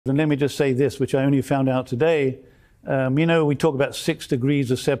And let me just say this, which I only found out today. You know, we talk about 6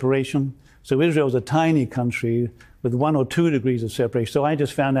 degrees of separation. So Israel's a tiny country with 1 or 2 degrees of separation. So I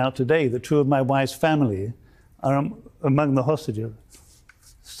just found out today that 2 of my wife's family are among the hostages.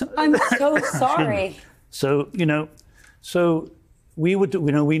 I'm so sorry. So, you know,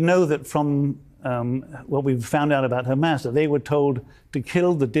 we know that from what we've found out about Hamas, that they were told to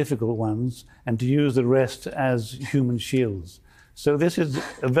kill the difficult ones and to use the rest as human shields. So this is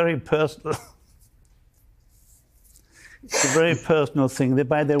a very personal, it's a very personal thing.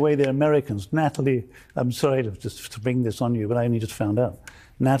 By the way, they're Americans. Natalie, I'm sorry to bring this on you, but I only just found out.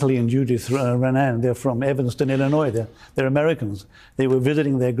 Natalie and Judith Raanan, they're from Evanston, Illinois. They're Americans. They were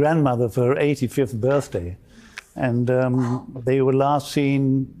visiting their grandmother for her 85th birthday. And they were last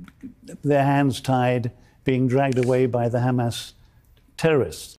seen, their hands tied, being dragged away by the Hamas terrorists.